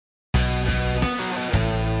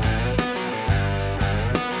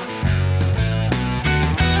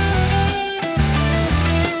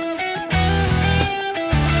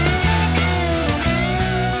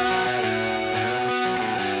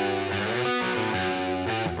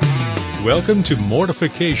Welcome to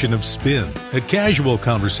Mortification of Spin, a casual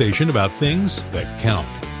conversation about things that count,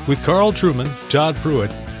 with Carl Truman, Todd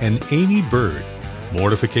Pruitt, and Amy Bird.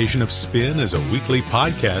 Mortification of Spin is a weekly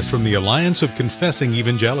podcast from the Alliance of Confessing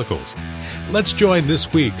Evangelicals. Let's join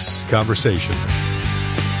this week's conversation.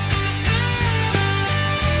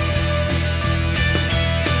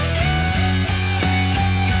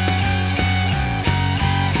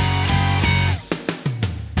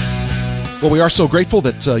 Well, we are so grateful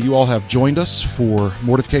that you all have joined us for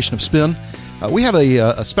Mortification of Spin. We have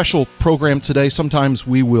a special program today. Sometimes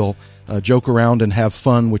we will joke around and have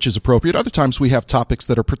fun, which is appropriate. Other times we have topics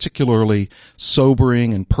that are particularly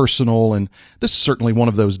sobering and personal, and this is certainly one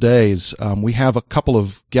of those days. We have a couple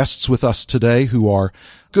of guests with us today who are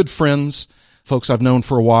good friends, folks I've known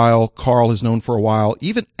for a while. Carl has known for a while.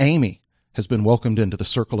 Even Amy has been welcomed into the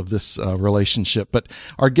circle of this relationship. But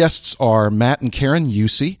our guests are Matt and Karyn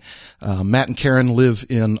Eusey. Matt and Karyn live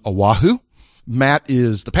in Oahu. Matt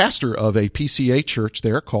is the pastor of a PCA church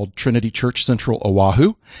there called Trinity Church Central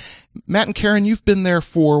Oahu. Matt and Karyn, you've been there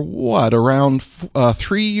for what, around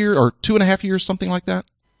 3 years or 2.5 years, something like that?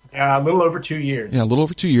 A little over 2 years. Yeah, a little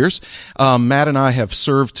over 2 years. Matt and I have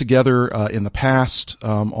served together in the past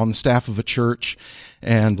on the staff of a church,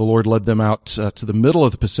 and the Lord led them out to the middle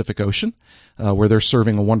of the Pacific Ocean, where they're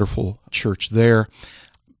serving a wonderful church there.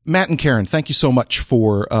 Matt and Karyn, thank you so much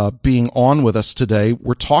for being on with us today.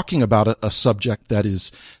 We're talking about a subject that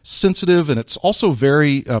is sensitive, and it's also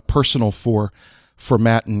very personal for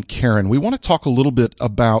Matt and Karyn. We want to talk a little bit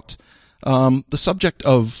about the subject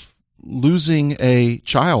of losing a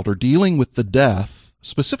child or dealing with the death,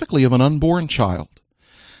 specifically of an unborn child.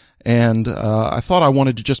 And I thought I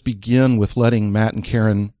wanted to just begin with letting Matt and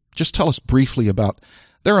Karyn just tell us briefly about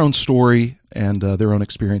their own story and their own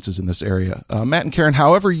experiences in this area. Matt and Karyn,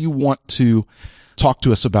 however you want to talk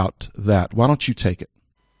to us about that, why don't you take it?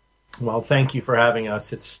 Well, thank you for having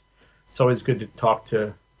us. It's always good to talk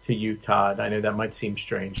to you, Todd. I know that might seem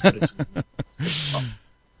strange, but it's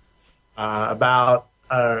about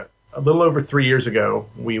a little over 3 years ago,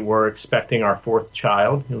 we were expecting our fourth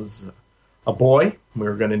child. It was a boy. We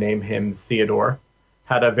were going to name him Theodore.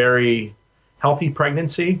 Had a very healthy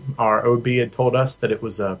pregnancy. Our OB had told us that it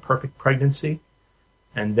was a perfect pregnancy.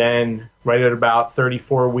 And then right at about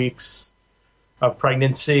 34 weeks of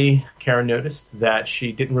pregnancy, Karyn noticed that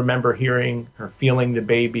she didn't remember hearing or feeling the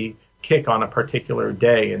baby kick on a particular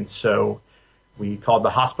day. And so we called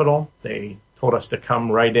the hospital. They told us to come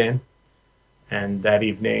right in. And that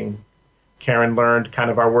evening, Karyn learned kind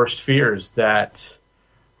of our worst fears, that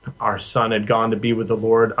our son had gone to be with the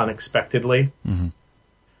Lord unexpectedly. Mm-hmm.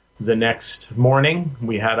 The next morning,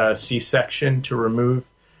 we had a C-section to remove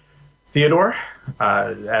Theodore,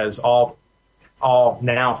 as all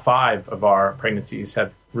now 5 of our pregnancies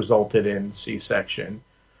have resulted in C-section.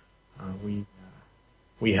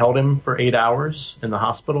 We held him for 8 hours in the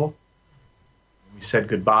hospital. We said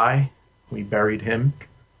goodbye. We buried him.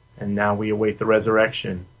 And now we await the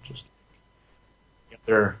resurrection, just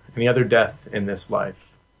any other death in this life.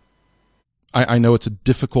 I know it's a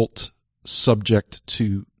difficult subject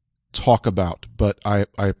to talk about, but I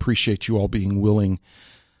appreciate you all being willing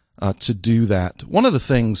to do that. One of the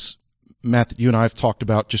things, Matt, that you and I have talked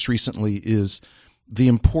about just recently is the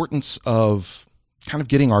importance of kind of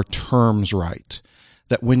getting our terms right.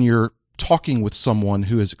 That when you're talking with someone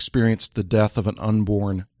who has experienced the death of an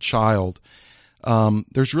unborn child,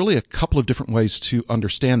 there's really a couple of different ways to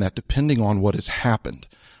understand that depending on what has happened.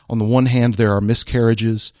 On the one hand, there are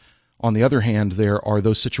miscarriages. On the other hand, there are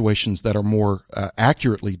those situations that are more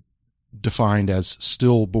accurately defined as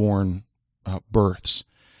stillborn births.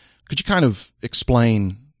 Could you kind of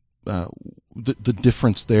explain the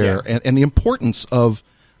difference there and the importance of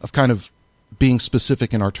kind of being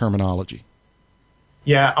specific in our terminology?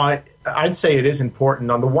 Yeah, I'd say it is important.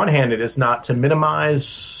 On the one hand, it is not to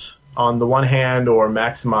minimize on the one hand or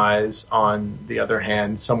maximize on the other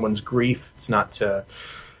hand someone's grief. It's not to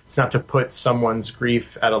put someone's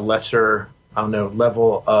grief at a lesser,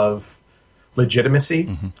 level of legitimacy.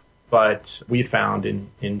 Mm-hmm. But we found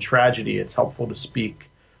in tragedy, it's helpful to speak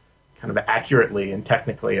kind of accurately and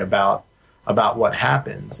technically about what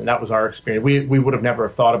happens. And that was our experience. We would have never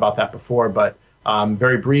thought about that before, but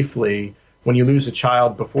very briefly, when you lose a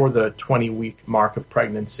child before the 20-week mark of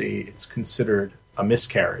pregnancy, it's considered a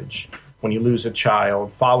miscarriage. When you lose a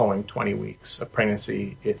child following 20 weeks of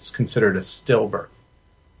pregnancy, it's considered a stillbirth.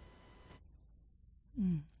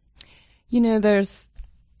 There's,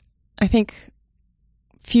 I think,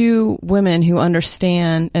 few women who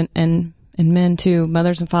understand, and men too,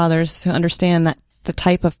 mothers and fathers, who understand that the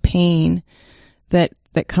type of pain that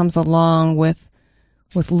comes along with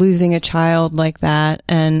with losing a child like that.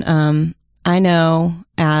 And I know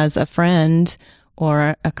as a friend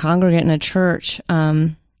or a congregant in a church,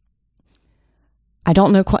 I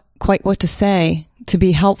don't know quite what to say to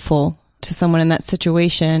be helpful to someone in that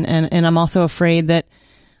situation. And I'm also afraid that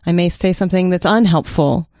I may say something that's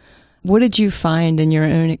unhelpful. What did you find in your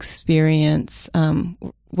own experience,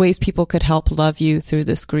 ways people could help love you through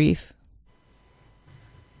this grief?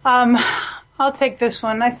 I'll take this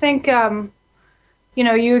one. I think,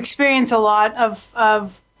 you experience a lot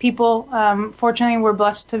of people. Fortunately, we're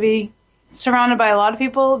blessed to be surrounded by a lot of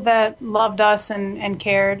people that loved us and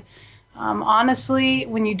cared. Honestly,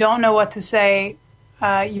 when you don't know what to say,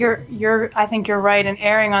 I think you're right in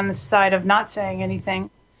erring on the side of not saying anything.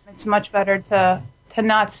 It's much better to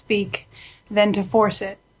not speak than to force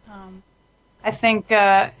it. I think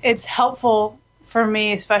it's helpful for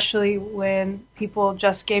me, especially when people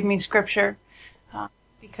just gave me scripture,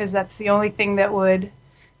 because that's the only thing that would,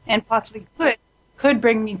 and possibly could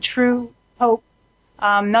bring me true hope.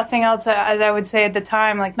 Nothing else, as I would say at the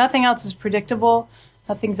time, like nothing else is predictable,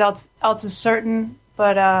 nothing else is certain,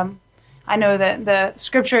 but I know that the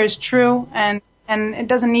scripture is true, and it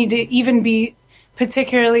doesn't need to even be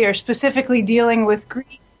particularly or specifically dealing with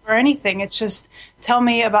grief or anything. It's just, tell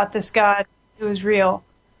me about this God who is real.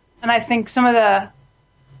 And I think some of the,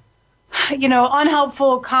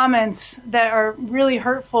 unhelpful comments that are really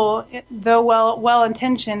hurtful, though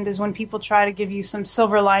well-intentioned, is when people try to give you some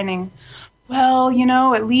silver lining. Well,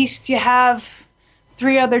 at least you have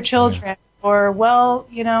 3 other children, or,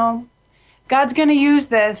 God's going to use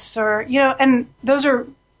this, or, and those are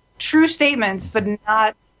true statements, but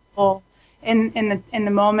not full in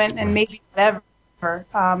the moment, and maybe whatever,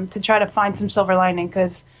 to try to find some silver lining,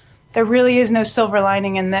 because there really is no silver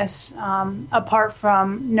lining in this, apart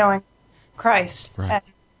from knowing Christ, right,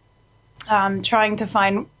 and trying to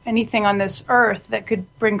find anything on this earth that could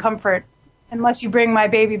bring comfort. Unless you bring my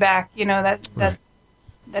baby back, that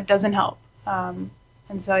doesn't help. And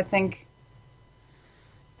so I think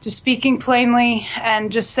just speaking plainly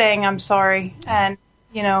and just saying I'm sorry, and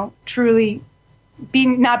truly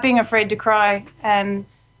not being afraid to cry, and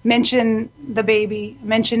mention the baby,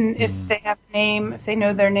 mention if they have a name, if they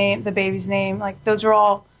know their name, the baby's name, like those are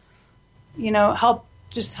all,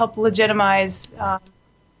 help legitimize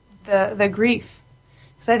the grief,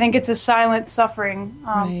 because I think it's a silent suffering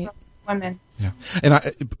right. for women. Yeah,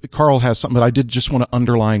 and Carl has something, but I did just want to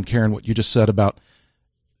underline, Karyn, what you just said about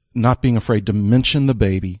not being afraid to mention the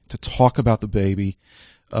baby, to talk about the baby.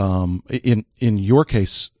 In your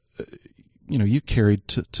case, you carried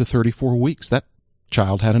to 34 weeks. That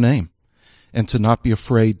child had a name, and to not be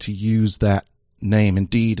afraid to use that name,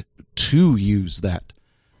 indeed to use that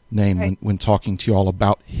name, right, when talking to you all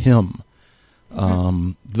about him.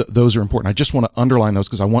 Those are important. I just want to underline those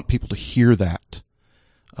because I want people to hear that,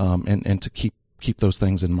 and to keep those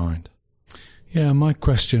things in mind. Yeah, my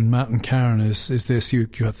question, Matt and Karyn, is this. You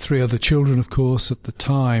had 3 other children, of course, at the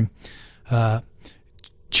time.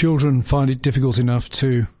 Children find it difficult enough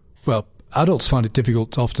adults find it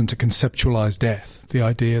difficult often to conceptualize death, the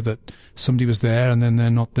idea that somebody was there and then they're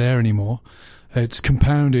not there anymore. It's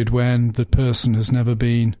compounded when the person has never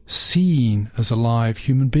been seen as a live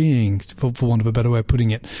human being, for want of a better way of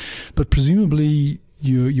putting it. But presumably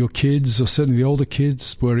your kids, or certainly the older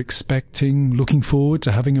kids, were looking forward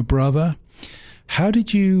to having a brother. How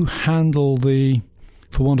did you handle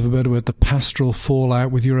for want of a better word, the pastoral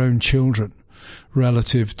fallout with your own children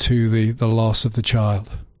relative to the loss of the child?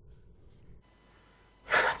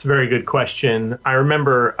 That's a very good question. I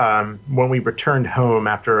remember when we returned home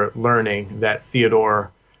after learning that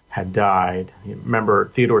Theodore had died. Remember,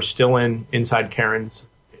 Theodore's still inside Karyn's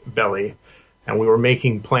belly, and we were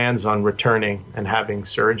making plans on returning and having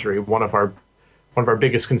surgery. One of our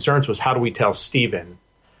biggest concerns was, how do we tell Stephen?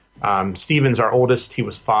 Stephen's our oldest. He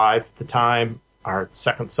was 5 at the time. Our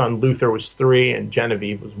second son, Luther, was 3, and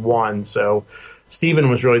Genevieve was 1. So Stephen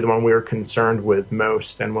was really the one we were concerned with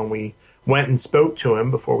most. And when we went and spoke to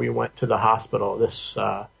him before we went to the hospital,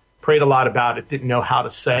 prayed a lot about it, didn't know how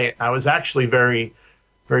to say it. I was actually very,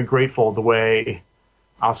 very grateful the way,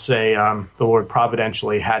 I'll say, the Lord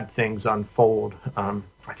providentially had things unfold.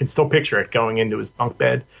 I can still picture it, going into his bunk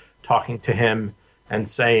bed, talking to him and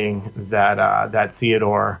saying that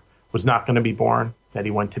Theodore was not going to be born, that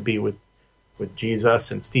he went to be with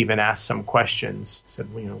Jesus. And Stephen asked some questions, said,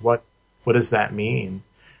 what does that mean?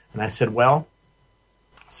 And I said, well,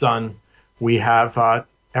 son, we have,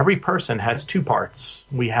 every person has 2 parts.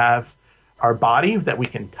 We have our body that we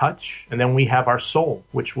can touch, and then we have our soul,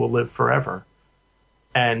 which will live forever.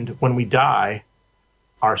 And when we die,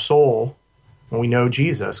 our soul, when we know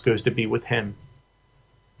Jesus, goes to be with him.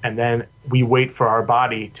 And then we wait for our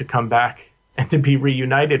body to come back and to be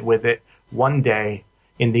reunited with it one day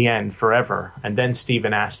in the end, forever. And then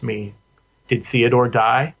Stephen asked me, did Theodore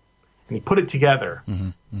die? And he put it together,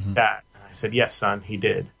 that. And I said, yes, son, he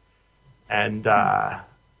did. And I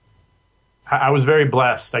was very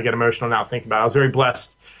blessed. I get emotional now thinking about it. I was very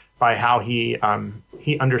blessed by how he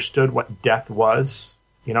understood what death was.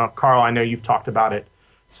 You know, Carl, I know you've talked about it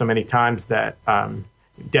so many times that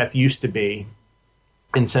death used to be,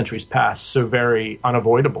 in centuries past, so very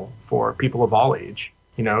unavoidable for people of all age.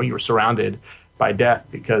 You know, you were surrounded by death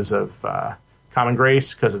because of common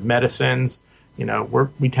grace, because of medicines. You know,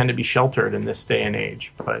 we tend to be sheltered in this day and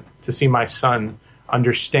age. But to see my son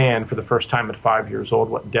understand for the first time at 5 years old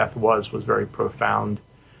what death was very profound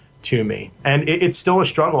to me. And it's still a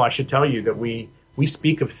struggle, I should tell you, that we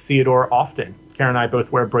speak of Theodore often. Karyn and I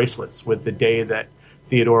both wear bracelets with the day that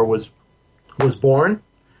Theodore was born,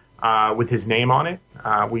 with his name on it.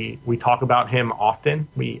 We talk about him often.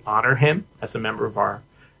 We honor him as a member of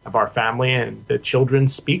our family, and the children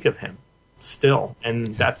speak of him still.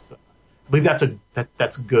 And I believe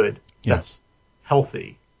that's good. Yeah. That's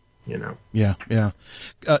healthy, you know. Yeah.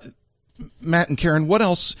 Matt and Karyn, what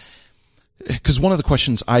else? Because one of the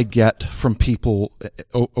questions I get from people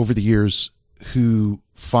over the years who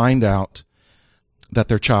find out that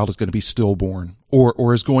their child is going to be stillborn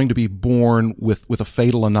or is going to be born with a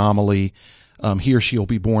fatal anomaly, he or she will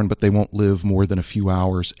be born, but they won't live more than a few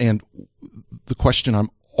hours. And the question I'm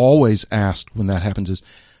always asked when that happens is,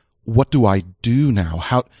 what do I do now?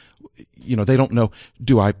 How, you know, they don't know,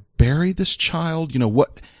 do I bury this child? You know,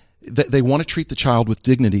 what, they want to treat the child with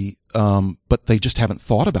dignity, but they just haven't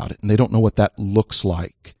thought about it and they don't know what that looks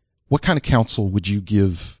like. What kind of counsel would you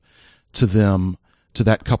give to them, to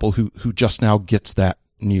that couple who just now gets that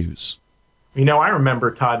news? You know, I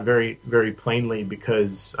remember, Todd, very, very plainly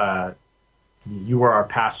because you were our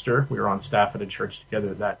pastor. We were on staff at a church together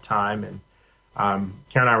at that time. And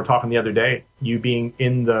Karyn and I were talking the other day, you being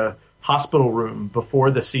in the hospital room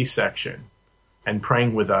before the C-section and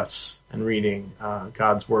praying with us and reading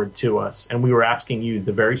God's word to us. And we were asking you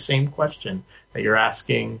the very same question that you're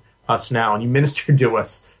asking us now. And you ministered to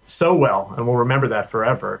us so well, and we'll remember that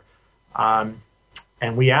forever.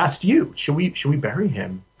 And we asked you, should we bury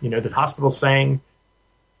him? You know, the hospital's saying,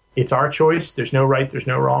 it's our choice. There's no right. There's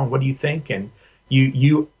no wrong. What do you think? And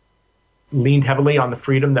you leaned heavily on the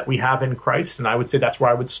freedom that we have in Christ. And I would say that's where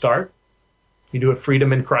I would start. You do have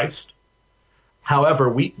freedom in Christ. However,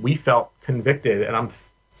 we felt convicted, and I'm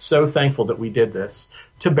so thankful that we did this,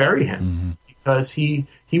 to bury him because he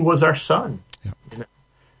was our son. Yeah. You know?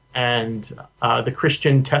 And the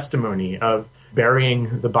Christian testimony of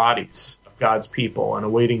burying the bodies of God's people and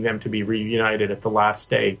awaiting them to be reunited at the last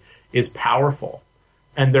day is powerful.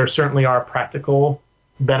 And there certainly are practical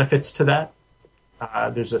benefits to that.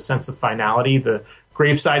 There's a sense of finality. The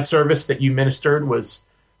graveside service that you ministered was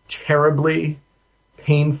terribly,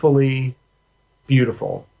 painfully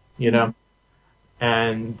beautiful, you know?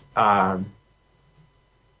 And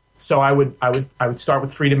so I would start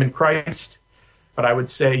with freedom in Christ, but I would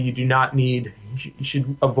say you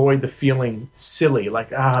should avoid the feeling silly, like,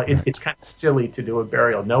 it's kind of silly to do a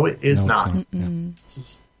burial. No, it is not. Yeah.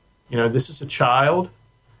 This is a child,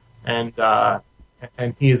 and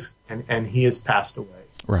he has passed away.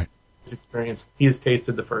 Right. He has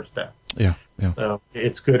tasted the first death. Yeah. So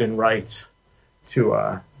it's good and right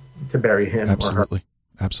to bury him. Absolutely. Or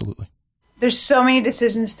her. Absolutely. There's so many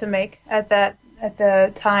decisions to make at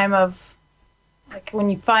the time of, like, when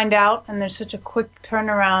you find out, and there's such a quick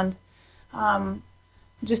turnaround.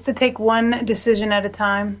 Just to take one decision at a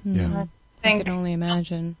time. Yeah. I can only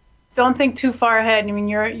imagine. Don't think too far ahead. I mean,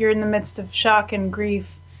 you're in the midst of shock and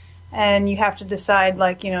grief, and you have to decide,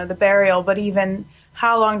 like, the burial. But even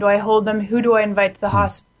how long do I hold them? Who do I invite to the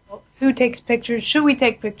hospital? Who takes pictures? Should we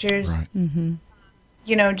take pictures? Right.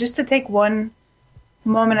 Mm-hmm. Just to take one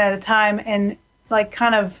moment at a time and, like,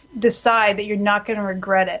 kind of decide that you're not going to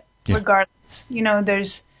regret it, regardless.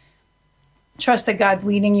 There's trust that God's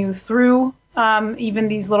leading you through even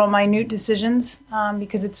these little minute decisions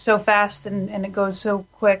because it's so fast and it goes so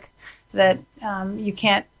quick that you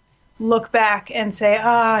can't look back and say,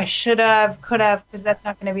 I should have, could have, because that's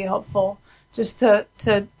not going to be helpful. Just to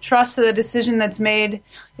trust that the decision that's made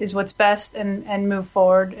is what's best and move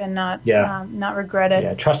forward and not regret it.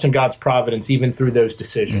 Yeah, trust in God's providence even through those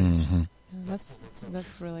decisions. Yeah,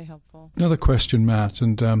 that's really helpful. Another question, Matt,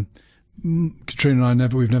 and Katrina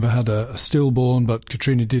and we've never had a stillborn, but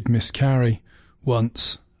Katrina did miscarry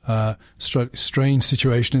once. Strange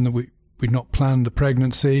situation in that we'd not planned the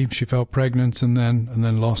pregnancy. She felt pregnant and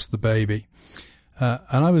then lost the baby. And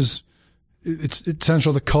I was it sounds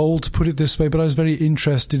rather cold to put it this way, but I was very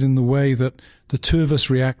interested in the way that the two of us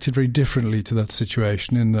reacted very differently to that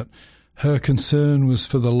situation, in that her concern was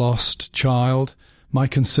for the lost child, my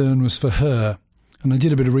concern was for her. And I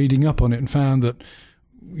did a bit of reading up on it and found that,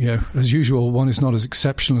 as usual, one is not as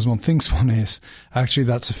exceptional as one thinks one is. Actually,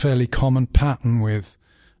 that's a fairly common pattern with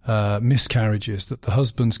miscarriages, that the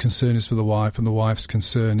husband's concern is for the wife and the wife's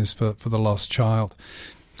concern is for the lost child.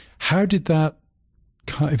 How did that,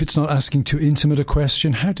 if it's not asking too intimate a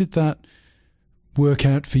question, how did that work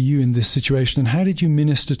out for you in this situation? And how did you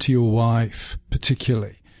minister to your wife,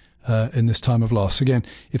 particularly in this time of loss? Again,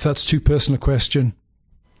 if that's too personal a question,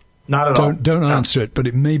 not at all. Don't answer it, but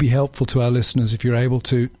it may be helpful to our listeners if you're able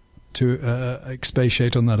to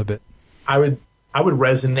expatiate on that a bit. I would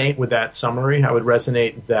resonate with that summary. I would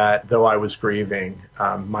resonate that though I was grieving,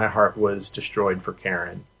 my heart was destroyed for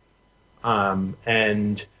Karyn.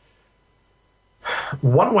 And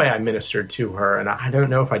one way I ministered to her, and I don't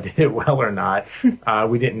know if I did it well or not,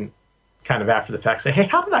 we didn't kind of after the fact say, hey,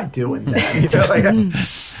 how did I do in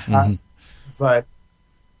that? But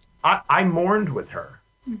I mourned with her.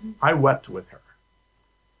 Mm-hmm. I wept with her.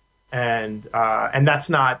 And that's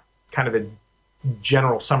not kind of a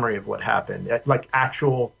general summary of what happened, like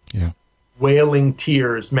actual wailing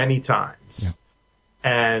tears many times. Yeah.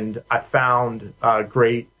 And I found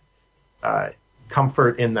great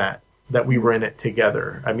comfort in that we were in it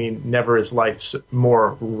together. I mean, never is life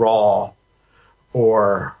more raw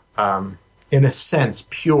or, in a sense,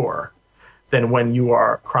 pure than when you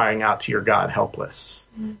are crying out to your God helpless.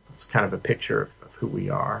 Mm-hmm. It's kind of a picture of who we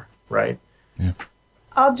are, right? Yeah.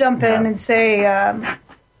 I'll jump in and say,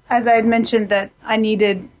 as I had mentioned, that I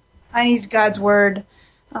needed God's word.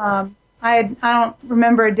 I don't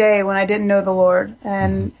remember a day when I didn't know the Lord,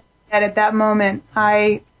 and at that moment,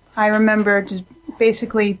 I remember just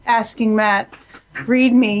basically asking Matt,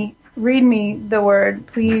 read me the word,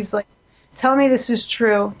 please. Like, tell me this is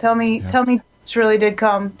true. Tell me this really did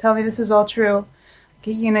come. Tell me this is all true.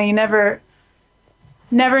 You never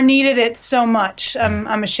needed it so much.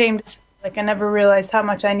 I'm ashamed to say, like, I never realized how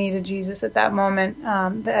much I needed Jesus at that moment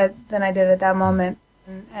than I did at that moment.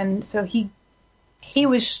 And so he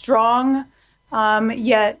was strong,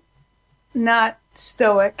 yet not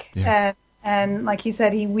stoic. Yeah. And like he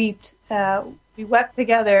said, he wept. We wept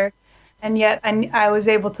together, and yet I was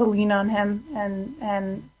able to lean on him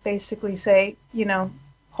and basically say,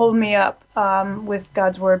 hold me up with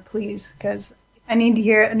God's word, please, because I need to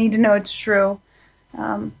hear it. I need to know it's true,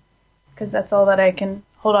 because that's all that I can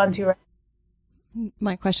hold on to right now.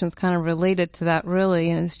 My question is kind of related to that, really,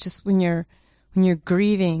 and it's just when you're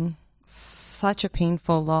grieving such a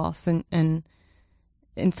painful loss and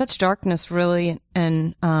in such darkness, really,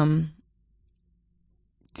 and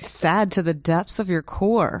sad to the depths of your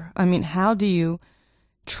core. I mean, how do you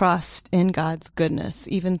trust in God's goodness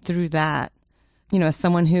even through that? As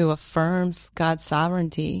someone who affirms God's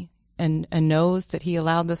sovereignty and knows that He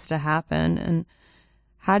allowed this to happen, and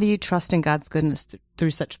how do you trust in God's goodness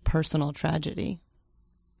through such personal tragedy?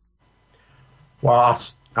 Well,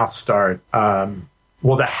 I'll start. Well,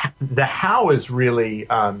 the how is really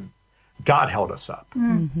God held us up.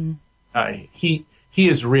 Mm-hmm. He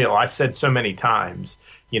is real. I said so many times,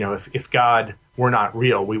 if God were not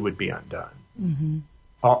real, we would be undone. Mm-hmm.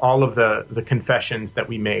 All of the confessions that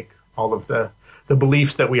we make, all of the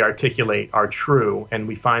beliefs that we articulate are true, and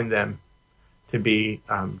we find them to be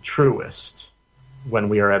truest when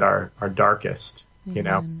we are at our darkest.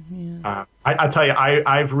 Yeah. I tell you,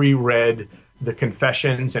 I've reread the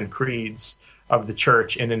confessions and creeds of the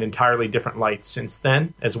church in an entirely different light since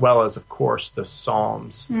then, as well as, of course, the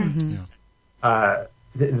Psalms. Mm-hmm. Yeah.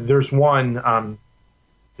 There's one,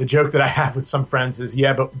 the joke that I have with some friends is,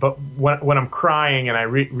 but when I'm crying and I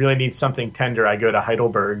really need something tender, I go to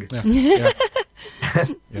Heidelberg. Yeah.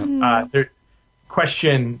 Yeah.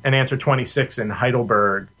 Question and answer 26 in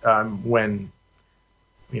Heidelberg, when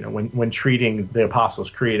treating the Apostles'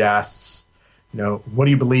 Creed, asks, what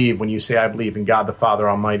do you believe when you say, I believe in God the Father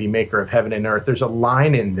Almighty, maker of heaven and earth? There's a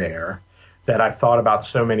line in there that I've thought about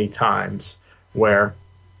so many times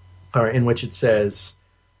in which it says,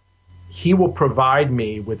 He will provide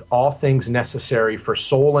me with all things necessary for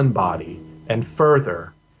soul and body, and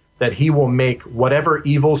further, that He will make whatever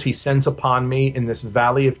evils He sends upon me in this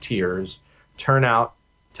valley of tears turn out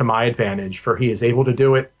to my advantage, for He is able to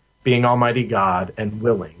do it, being Almighty God, and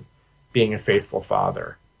willing, being a faithful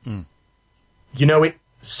Father. Mm. It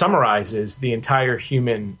summarizes the entire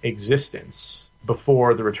human existence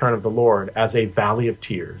before the return of the Lord as a valley of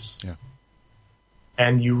tears. Yeah.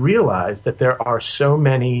 And you realize that there are so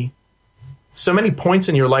many points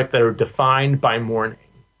in your life that are defined by mourning.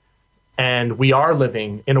 And we are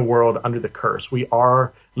living in a world under the curse. We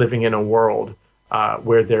are living in a world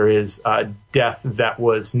where there is death that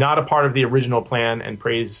was not a part of the original plan, and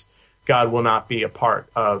praise God will not be a part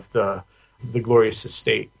of the glorious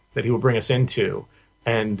estate that he will bring us into.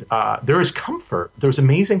 And there is comfort. There's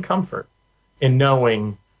amazing comfort in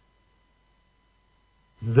knowing,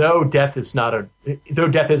 though death is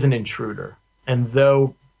an intruder, and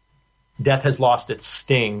though death has lost its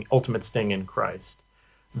sting, ultimate sting in Christ,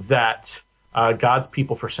 that God's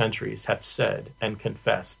people for centuries have said and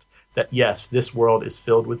confessed that, yes, this world is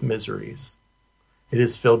filled with miseries. It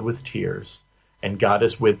is filled with tears, and God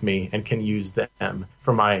is with me and can use them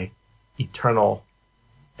for my eternal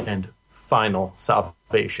and final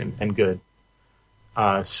salvation and good.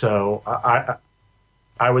 So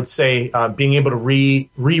I would say being able to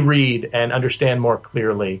reread and understand more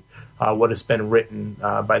clearly what has been written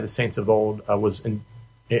by the saints of old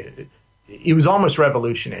it was almost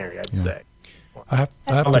revolutionary, I'd say. I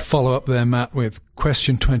have to follow up there, Matt, with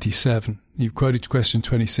question 27. You've quoted question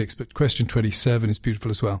 26, but question 27 is beautiful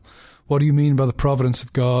as well. What do you mean by the providence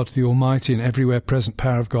of God, the almighty and everywhere present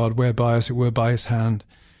power of God, whereby, as it were, by his hand,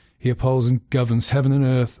 he upholds and governs heaven and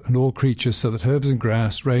earth and all creatures, so that herbs and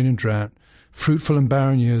grass, rain and drought, fruitful and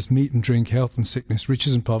barren years, meat and drink, health and sickness,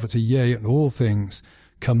 riches and poverty, yea, and all things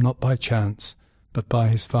come not by chance, but by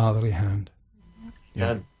his fatherly hand.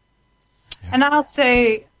 Yeah. And I'll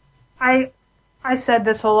say, I said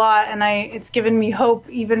this a lot, and it's given me hope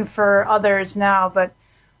even for others now. But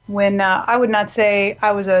when I would not say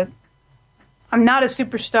I'm not a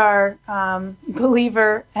superstar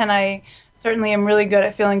believer, and I certainly am really good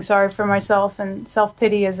at feeling sorry for myself, and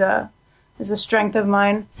self-pity is a strength of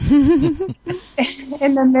mine. in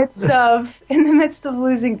the midst of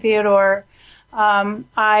losing Theodore,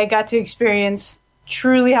 I got to experience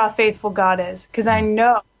truly how faithful God is, because I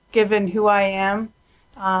know, given who I am,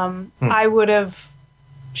 I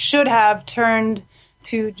should have turned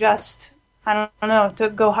to just, I don't know, to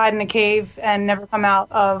go hide in a cave and never come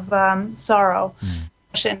out of sorrow.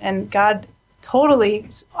 And God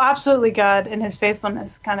absolutely God in his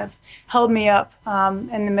faithfulness kind of held me up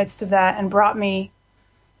in the midst of that and brought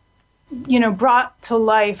to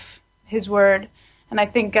life his word. And I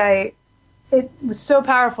think it was so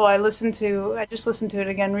powerful. I just listened to it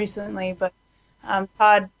again recently, but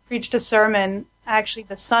Todd preached a sermon actually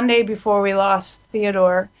the Sunday before we lost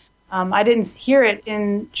Theodore. I didn't hear it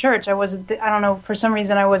in church. I don't know, for some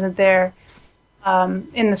reason I wasn't there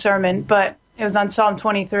in the sermon, but it was on Psalm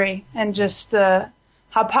 23, and just how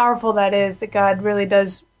powerful that is, that God really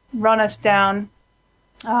does run us down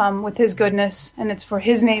with his goodness, and it's for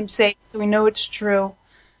his name's sake, so we know it's true.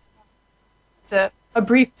 It's a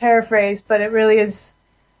brief paraphrase, but it really is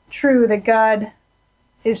true that God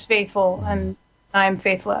is faithful, and I'm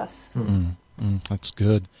faithless. That's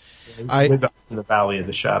good. With us in the valley of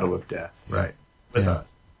the shadow of death, right? With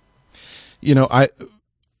us. You know, I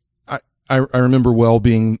remember well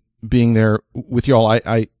being there with y'all.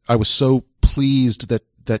 I was so pleased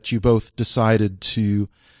that you both decided to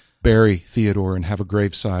bury Theodore and have a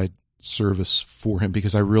graveside service for him,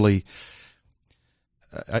 because I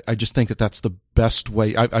just think that that's the best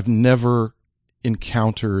way. I've never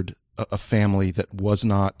encountered a family that was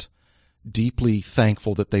not deeply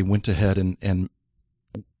thankful that they went ahead and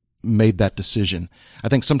made that decision. I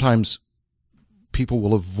think sometimes people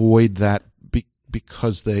will avoid that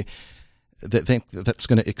because they think that's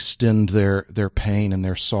going to extend their pain and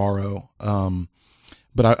their sorrow.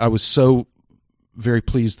 But I was so very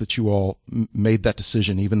pleased that you all made that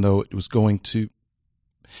decision, even though it was going to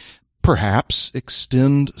perhaps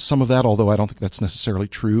extend some of that, although I don't think that's necessarily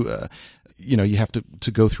true. You have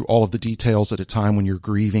to go through all of the details at a time when you're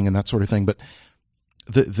grieving and that sort of thing. But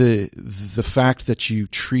the fact that you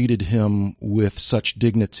treated him with such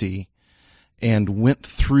dignity and went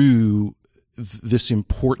through this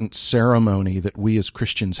important ceremony that we as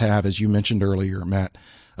Christians have, as you mentioned earlier, Matt,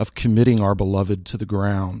 of committing our beloved to the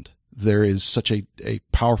ground. There is such a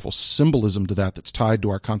powerful symbolism to that that's tied to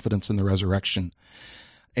our confidence in the resurrection.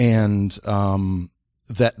 And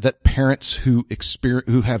that parents who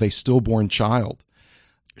have a stillborn child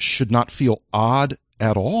should not feel odd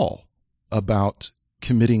at all about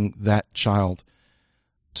committing that child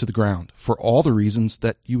to the ground, for all the reasons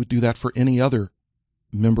that you would do that for any other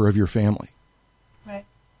member of your family. Right.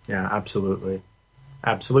 Yeah, absolutely.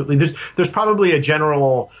 Absolutely. There's probably a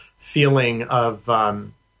general feeling of, I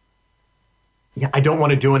don't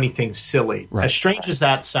want to do anything silly. Right. As strange as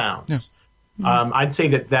that sounds, I'd say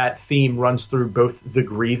that theme runs through both the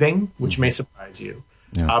grieving, which may surprise you,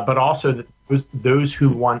 but also those who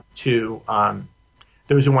want to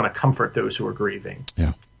comfort those who are grieving.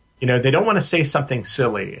 Yeah. they don't want to say something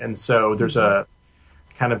silly. And so there's a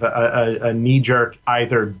kind of a knee-jerk,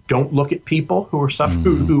 either don't look at people who are suffering,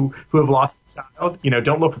 who have lost a child,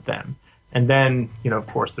 don't look at them. And then, of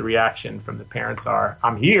course, the reaction from the parents are,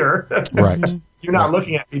 I'm here. Right. You're not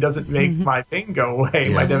looking at me doesn't make my pain go away,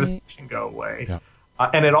 my devastation go away. Yeah.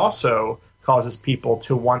 And it also causes people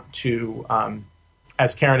to want to,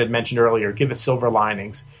 as Karyn had mentioned earlier, give us silver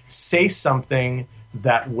linings. Say something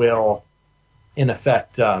that will, in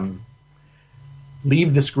effect,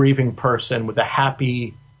 leave this grieving person with a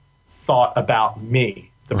happy thought about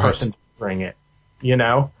me, the person delivering it,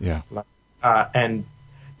 Yeah. And,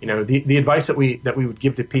 the advice that we would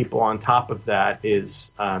give to people on top of that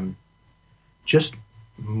is just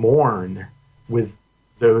mourn with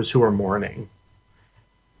those who are mourning.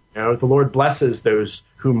 The Lord blesses those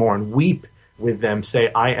who mourn. Weep with them.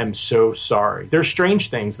 Say, I am so sorry. There's strange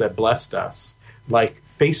things that blessed us, like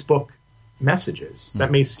Facebook messages.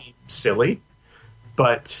 That may seem silly,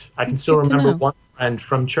 but I can still remember one friend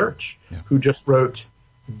from church who just wrote,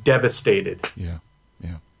 devastated. Yeah.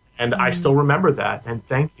 And I still remember that. And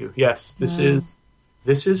thank you. Yes, this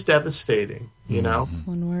is devastating,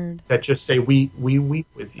 One word. That just say, we weep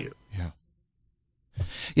with you. Yeah.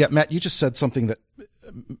 Yeah, Matt, you just said something that,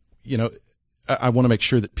 I want to make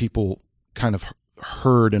sure that people kind of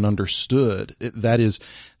heard and understood. That is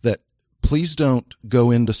that please don't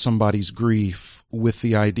go into somebody's grief with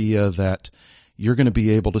the idea that you're going to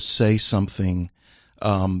be able to say something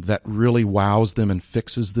that really wows them and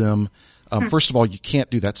fixes them. First of all, you can't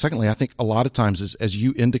do that. Secondly, I think a lot of times, as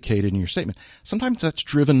you indicated in your statement, sometimes that's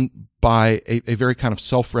driven by a very kind of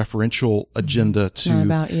self-referential agenda to,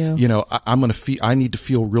 not about you. I need to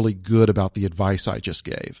feel really good about the advice I just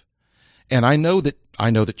gave. And I know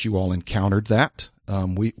that you all encountered that.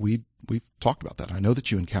 We've talked about that. I know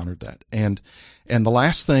that you encountered that. And the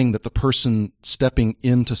last thing that the person stepping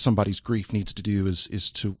into somebody's grief needs to do is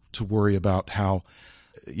to worry about how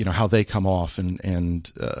they come off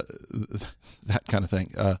and that kind of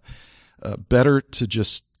thing. Better to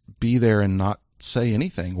just be there and not say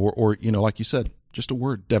anything or like you said, just a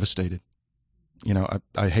word, devastated.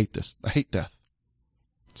 I hate this. I hate death.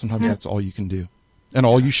 Sometimes that's all you can do and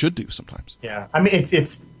all you should do sometimes. Yeah. I mean,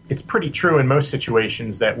 it's pretty true in most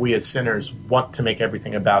situations that we as sinners want to make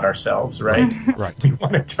everything about ourselves, right? Right. We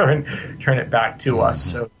want to turn it back to us.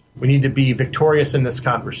 So we need to be victorious in this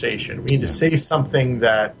conversation. We need to say something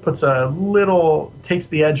that takes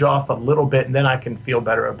the edge off a little bit, and then I can feel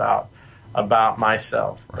better about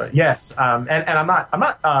myself. Right. But yes, and I'm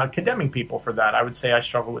not condemning people for that. I would say I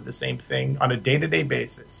struggle with the same thing on a day-to-day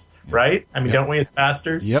basis, right? I mean, don't we as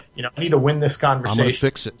pastors? Yep. I need to win this conversation. I'm going to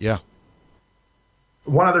fix it. Yeah.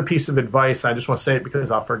 One other piece of advice, I just want to say it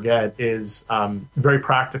because I'll forget, is very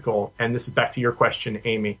practical, and this is back to your question,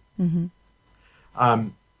 Amy.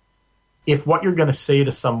 If what you're going to say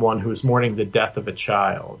to someone who is mourning the death of a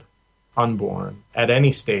child, unborn, at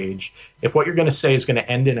any stage, if what you're going to say is going to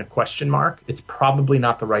end in a question mark, it's probably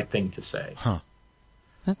not the right thing to say. Huh.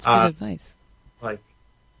 That's good advice. Like,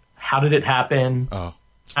 how did it happen? Oh,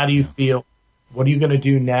 how do you feel? What are you going to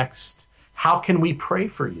do next? How can we pray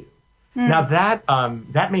for you? Now,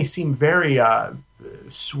 that may seem very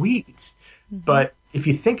sweet, but if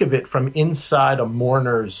you think of it from inside a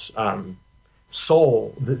mourner's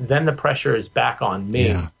soul, then the pressure is back on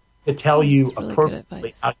me to tell you really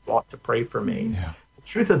appropriately how you ought to pray for me. Yeah. The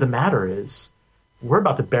truth of the matter is, we're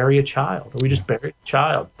about to bury a child, or we just buried a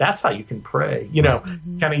child. That's how you can pray.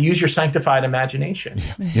 Kind of use your sanctified imagination.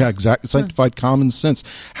 Yeah, exactly. Sanctified common sense.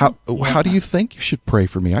 How do you think you should pray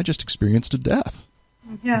for me? I just experienced a death.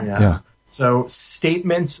 Yeah. So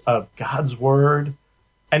statements of God's word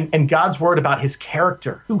and God's word about his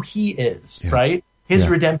character, who he is, right? His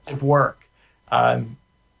redemptive work.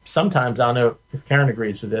 Sometimes, I don't know if Karyn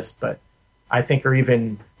agrees with this, but I think are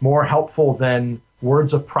even more helpful than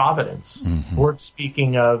words of providence, words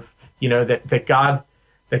speaking of, that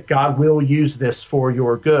God will use this for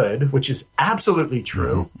your good, which is absolutely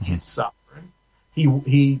true. He's sovereign.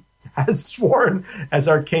 He has sworn as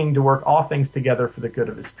our king to work all things together for the good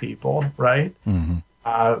of his people, right?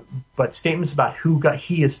 But statements about who God,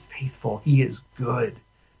 he is faithful, he is good,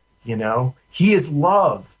 he is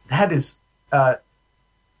love. That is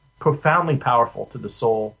profoundly powerful to the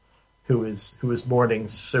soul who is mourning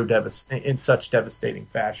in such devastating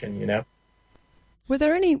fashion, Were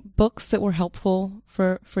there any books that were helpful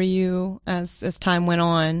for you as time went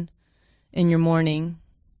on in your mourning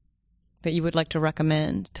that you would like to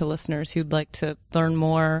recommend to listeners who'd like to learn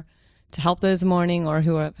more to help those mourning or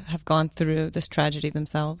who have gone through this tragedy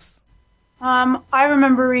themselves? I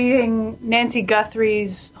remember reading Nancy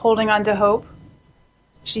Guthrie's Holding On to Hope.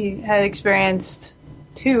 She had experienced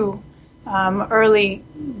two early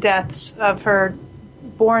deaths of her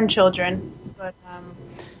born children, but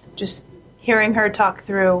just hearing her talk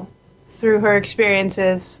through her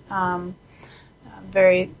experiences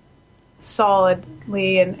very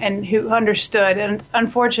solidly and who understood. And it's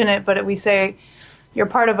unfortunate, but we say you're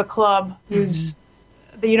part of a club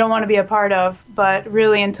that you don't want to be a part of, but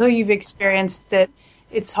really until you've experienced it,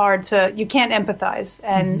 it's hard you can't empathize.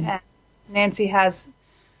 And Nancy has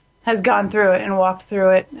gone through it and walked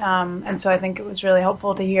through it. And so I think it was really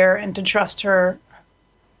helpful to hear and to trust her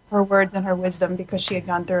words and her wisdom because she had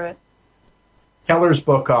gone through it. Keller's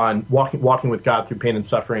book on walking with God through pain and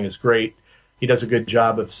suffering is great. He does a good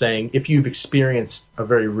job of saying, if you've experienced a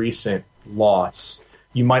very recent loss,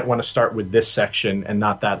 you might want to start with this section and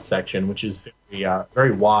not that section, which is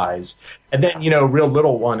very wise. And then, real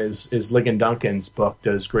little one is Ligon Duncan's book,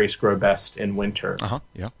 Does Grace Grow Best in Winter?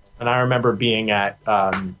 Yeah. And I remember being at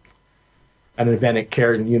an event at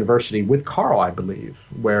Karyn University with Carl, I believe,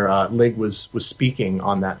 where Lig was speaking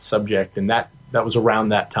on that subject, and that was around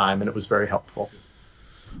that time, and it was very helpful.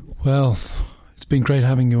 Well, it's been great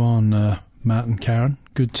having you on, Matt and Karyn.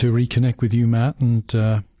 Good to reconnect with you, Matt,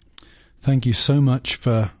 and thank you so much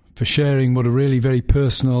for sharing what are really very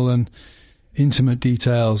personal and intimate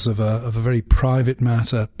details of a very private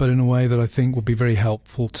matter, but in a way that I think will be very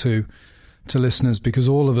helpful to listeners, because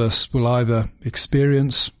all of us will either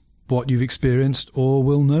experience what you've experienced or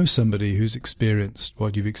will know somebody who's experienced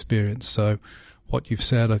what you've experienced. So what you've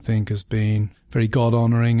said, I think, has been very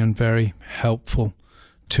God-honoring and very helpful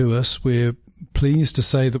to us. We're pleased to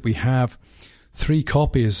say that we have 3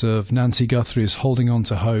 copies of Nancy Guthrie's Holding On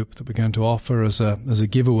to Hope that we're going to offer as a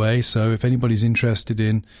giveaway. So if anybody's interested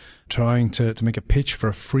in trying to make a pitch for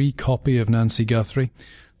a free copy of Nancy Guthrie,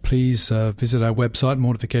 please visit our website,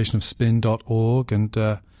 mortificationofspin.org,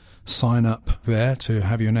 and sign up there to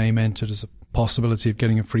have your name entered as a possibility of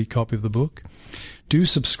getting a free copy of the book. Do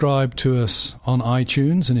subscribe to us on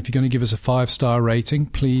iTunes, and if you're going to give us a 5-star rating,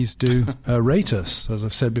 please do rate us. As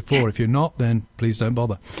I've said before, if you're not, then please don't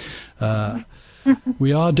bother.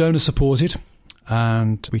 We are donor supported,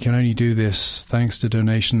 and we can only do this thanks to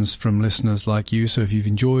donations from listeners like you. So if you've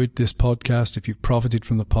enjoyed this podcast, if you've profited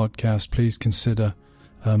from the podcast, please consider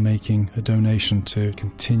making a donation to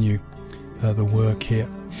continue the work here.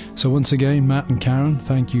 So once again, Matt and Karyn,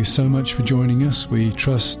 thank you so much for joining us. We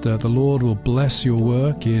trust the Lord will bless your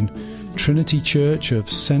work in Trinity Church of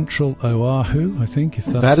Central Oahu, I think, if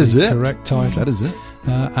that's the correct title. That is it.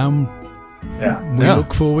 We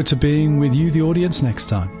look forward to being with you, the audience, next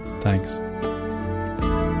time. Thanks.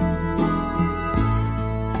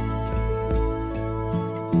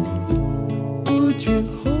 Would you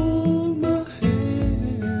hold my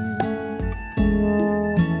hand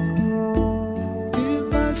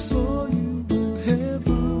if I saw you in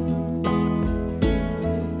heaven?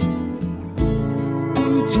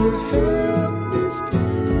 Would you help me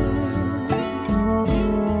stand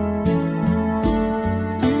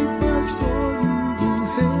if I saw you in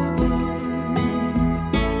heaven?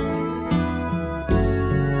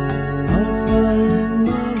 I'll find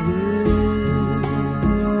my way.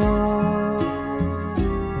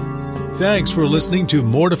 Thanks for listening to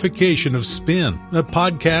Mortification of Spin, a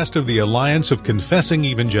podcast of the Alliance of Confessing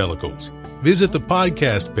Evangelicals. Visit the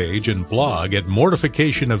podcast page and blog at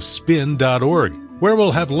mortificationofspin.org, where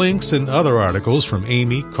we'll have links and other articles from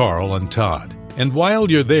Amy, Carl, and Todd. And while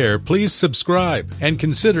you're there, please subscribe and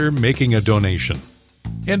consider making a donation.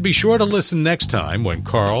 And be sure to listen next time when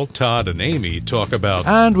Carl, Todd, and Amy talk about...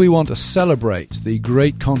 And we want to celebrate the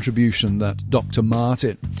great contribution that Dr.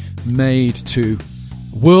 Martin made to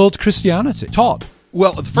world Christianity. Todd,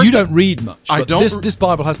 well, the first you don't read much. I but don't. This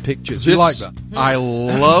Bible has pictures. You like that? I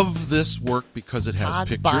love this work because it has God's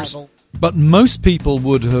pictures. Bible. But most people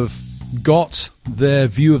would have got their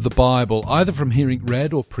view of the Bible either from hearing it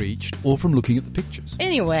read or preached or from looking at the pictures.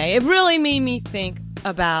 Anyway, it really made me think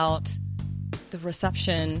about the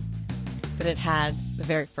reception that it had the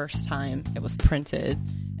very first time it was printed,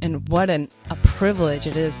 and what a privilege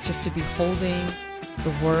it is just to be holding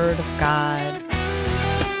the Word of God.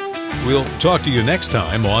 We'll talk to you next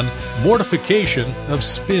time on Mortification of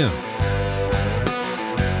Spin.